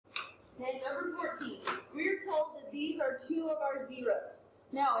Okay, number 14. We're told that these are two of our zeros.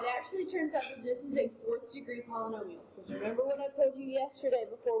 Now, it actually turns out that this is a fourth degree polynomial. Because remember what I told you yesterday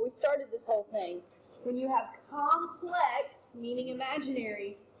before we started this whole thing? When you have complex, meaning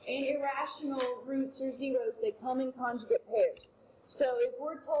imaginary, and irrational roots or zeros, they come in conjugate pairs. So if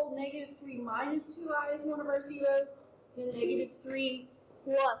we're told negative 3 minus 2i is one of our zeros, then negative 3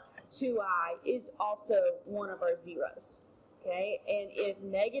 plus 2i is also one of our zeros. Okay, and if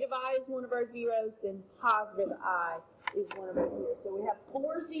negative I is one of our zeros, then positive I is one of our zeros. So we have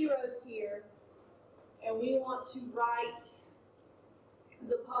 4 zeros here, and we want to write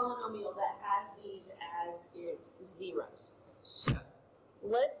the polynomial that has these as its zeros. So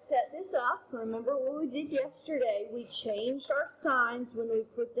let's set this up. Remember what we did yesterday? We changed our signs when we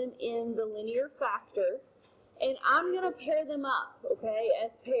put them in the linear factor, and I'm going to pair them up, okay,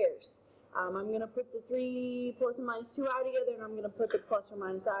 as pairs. I'm going to put the 3 plus and minus 2i together, and I'm going to put the plus or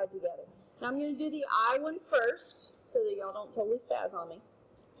minus I together. Now I'm going to do the I one first, so that y'all don't totally spaz on me.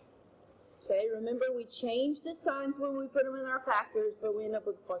 Okay, remember we changed the signs when we put them in our factors, but we end up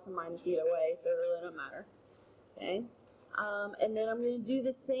with plus and minus either way, so it really doesn't matter. Okay, and then I'm going to do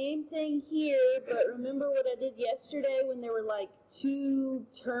the same thing here, but remember what I did yesterday when there were like 2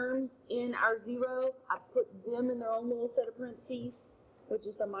 terms in our zero? I put them in their own little set of parentheses with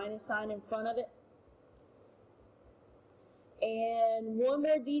just a minus sign in front of it. And one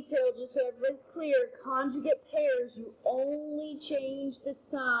more detail, just so everybody's clear, conjugate pairs, you only change the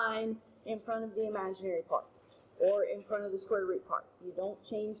sign in front of the imaginary part, or in front of the square root part. You don't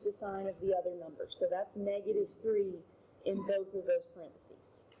change the sign of the other number. So that's negative 3 in both of those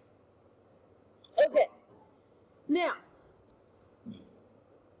parentheses. Okay, now,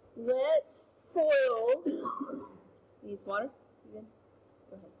 let's FOIL. Needs water? You good?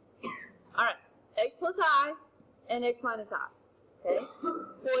 Go ahead. All right, x plus I and x minus I. Okay,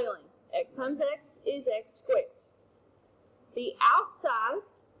 FOILing. X times x is x squared. The outside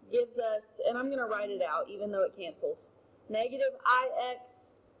gives us, and I'm going to write it out even though it cancels, negative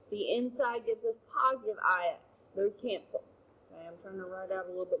ix. The inside gives us positive ix. Those cancel. Okay, I'm trying to write out a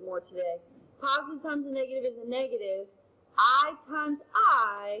little bit more today. Positive times a negative is a negative. I times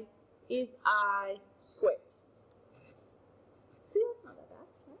I is I squared. See, that's not that bad.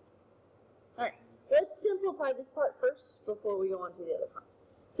 Right? All right, let's simplify this part first before we go on to the other part.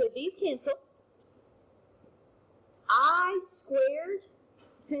 So these cancel. I squared,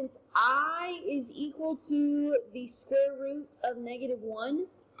 since I is equal to the square root of negative 1,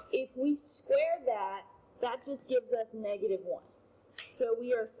 if we square that, that just gives us negative 1. So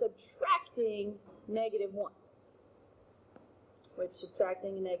we are subtracting negative 1, which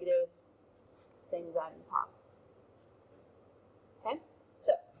subtracting a negative, same as adding a positive. Okay,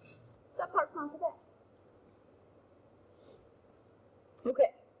 so that part's not so bad.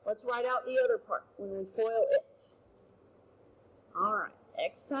 Okay, let's write out the other part when we FOIL it. All right,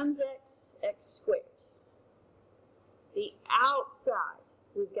 x times x, x squared. The outside,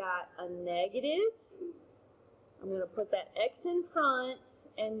 we've got a negative. I'm going to put that x in front,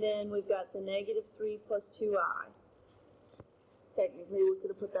 and then we've got the negative 3 plus 2i. Technically, we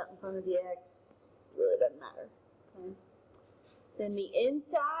could have put that in front of the x. Really doesn't matter. Okay. Then the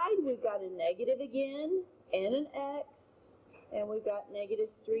inside, we've got a negative again, and an x, and we've got negative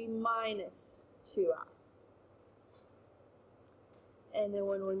 3 minus 2i. And then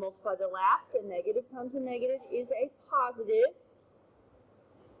when we multiply the last, a negative times a negative is a positive.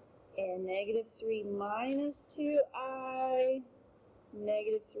 And negative 3 minus 2i,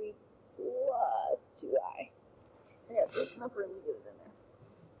 negative 3 plus 2i. I got just enough room to get it in there.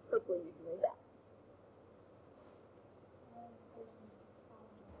 Hopefully you can read that.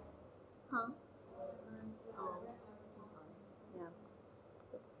 Huh? Oh, yeah.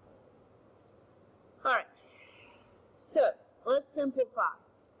 All right. So let's simplify.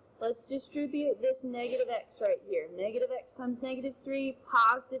 Let's distribute this negative x right here. Negative x times negative 3,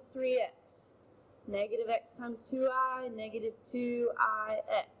 positive 3x. Negative x times 2i, negative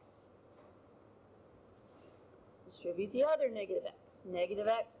 2ix. Distribute the other negative x. Negative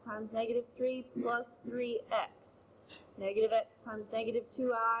x times negative 3 plus 3x. Negative x times negative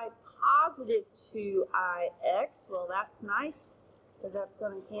 2i, positive 2ix. Well, that's nice, because that's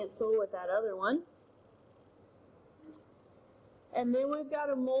going to cancel with that other one. And then we've got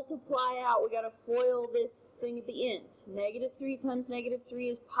to multiply out. We've got to FOIL this thing at the end. Negative 3 times negative 3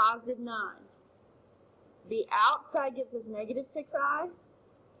 is positive 9. The outside gives us negative 6i.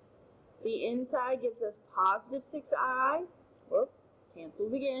 The inside gives us positive 6i. Whoop,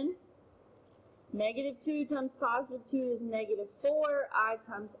 cancels again. Negative 2 times positive 2 is negative 4. I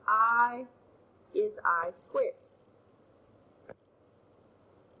times I is I squared.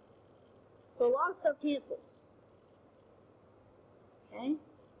 So a lot of stuff cancels. Okay?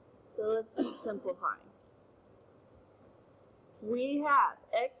 So let's keep simplifying. We have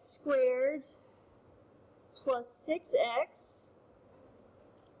x squared plus 6x.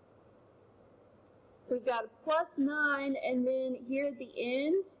 We've got a plus 9, and then here at the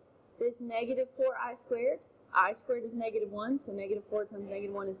end, this negative 4i squared. I squared is negative 1, so negative 4 times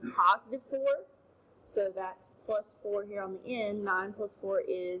negative 1 is positive 4. So that's plus 4 here on the end. 9 plus 4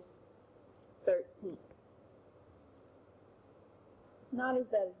 is 13. Not as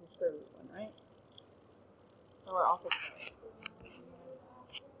bad as the square root one, right? Or opposite.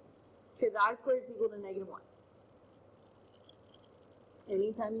 Because I squared is equal to negative 1.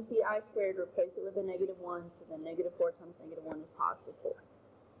 Anytime you see I squared, replace it with a negative 1, so then negative 4 times negative 1 is positive 4.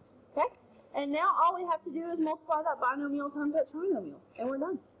 Okay? And now all we have to do is multiply that binomial times that trinomial, and we're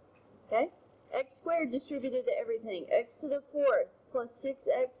done. Okay? X squared distributed to everything. X to the 4th plus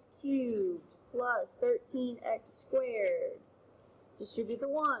 6x cubed plus 13x squared. Distribute the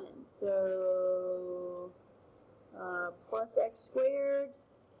 1, so plus x squared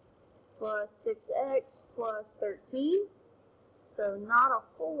plus 6x plus 13. So not a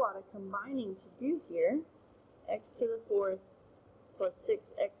whole lot of combining to do here. X to the 4th plus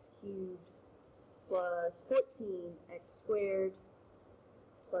 6x cubed plus 14x squared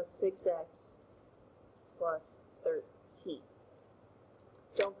plus 6x plus 13.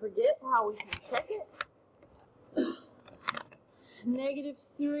 Don't forget how we can check it. Negative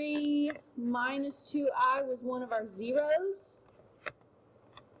 3 minus 2i was one of our zeros.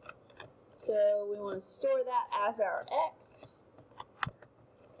 So we want to store that as our x.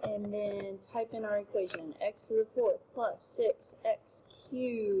 And then type in our equation. X to the 4th plus 6x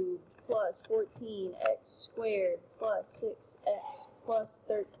cubed plus 14x squared plus 6x plus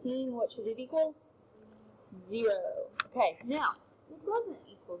 13. What should it equal? 0. Okay, now, it doesn't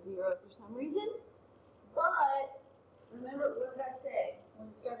equal 0 for some reason, but remember what did I say? When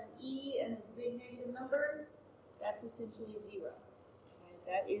it's got an e and a big negative number, that's essentially 0. Okay,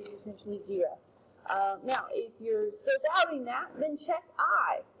 that is essentially 0. Now, if you're still doubting that, then check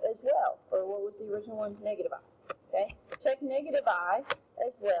I as well. Or what was the original one? Negative I. Okay? Check negative I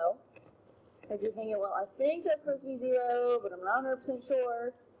as well. If you're thinking, well, I think that's supposed to be 0, but I'm not 100%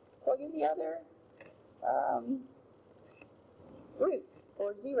 sure, plug in the other root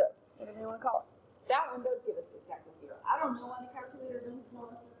or 0, whatever you want to call it. That one does give us exactly 0. I don't know why the calculator doesn't tell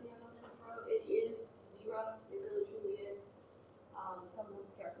us that the unknown is 0. It is 0. It really truly is. Sometimes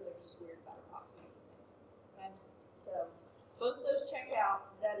the calculator is just weird about approximating things. Okay? So, both of those check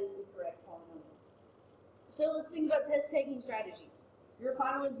out. That is the correct polynomial. So, let's think about test-taking strategies. Your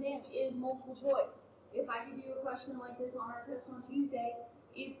final exam is multiple choice. If I give you a question like this on our test on Tuesday,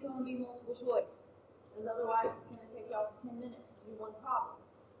 it's going to be multiple choice. Because otherwise, it's going to take you all 10 minutes to do one problem.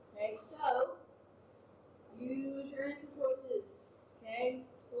 Okay? So, use your answer choices. Okay?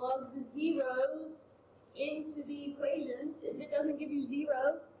 Plug the zeros into the equations. If it doesn't give you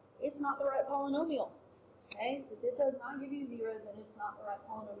 0, it's not the right polynomial. Okay? If it does not give you 0, then it's not the right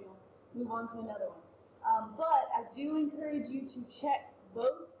polynomial. Move on to another one. But I do encourage you to check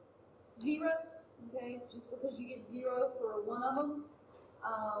both zeros. Okay? Just because you get 0 for one of them,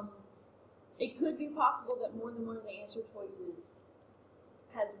 it could be possible that more than one of the answer choices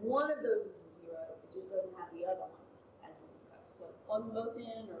has one of those as a 0. It just doesn't have the other one as a 0. So plug them both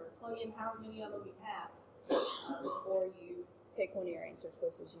in, or plug in however many of them you have before you pick one of your answer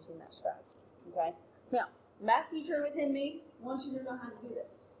choices using that strategy. Okay? Now, math teacher within me wants you to know how to do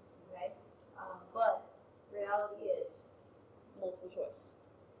this. Okay? But reality is multiple choice.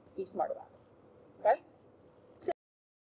 Be smart about it.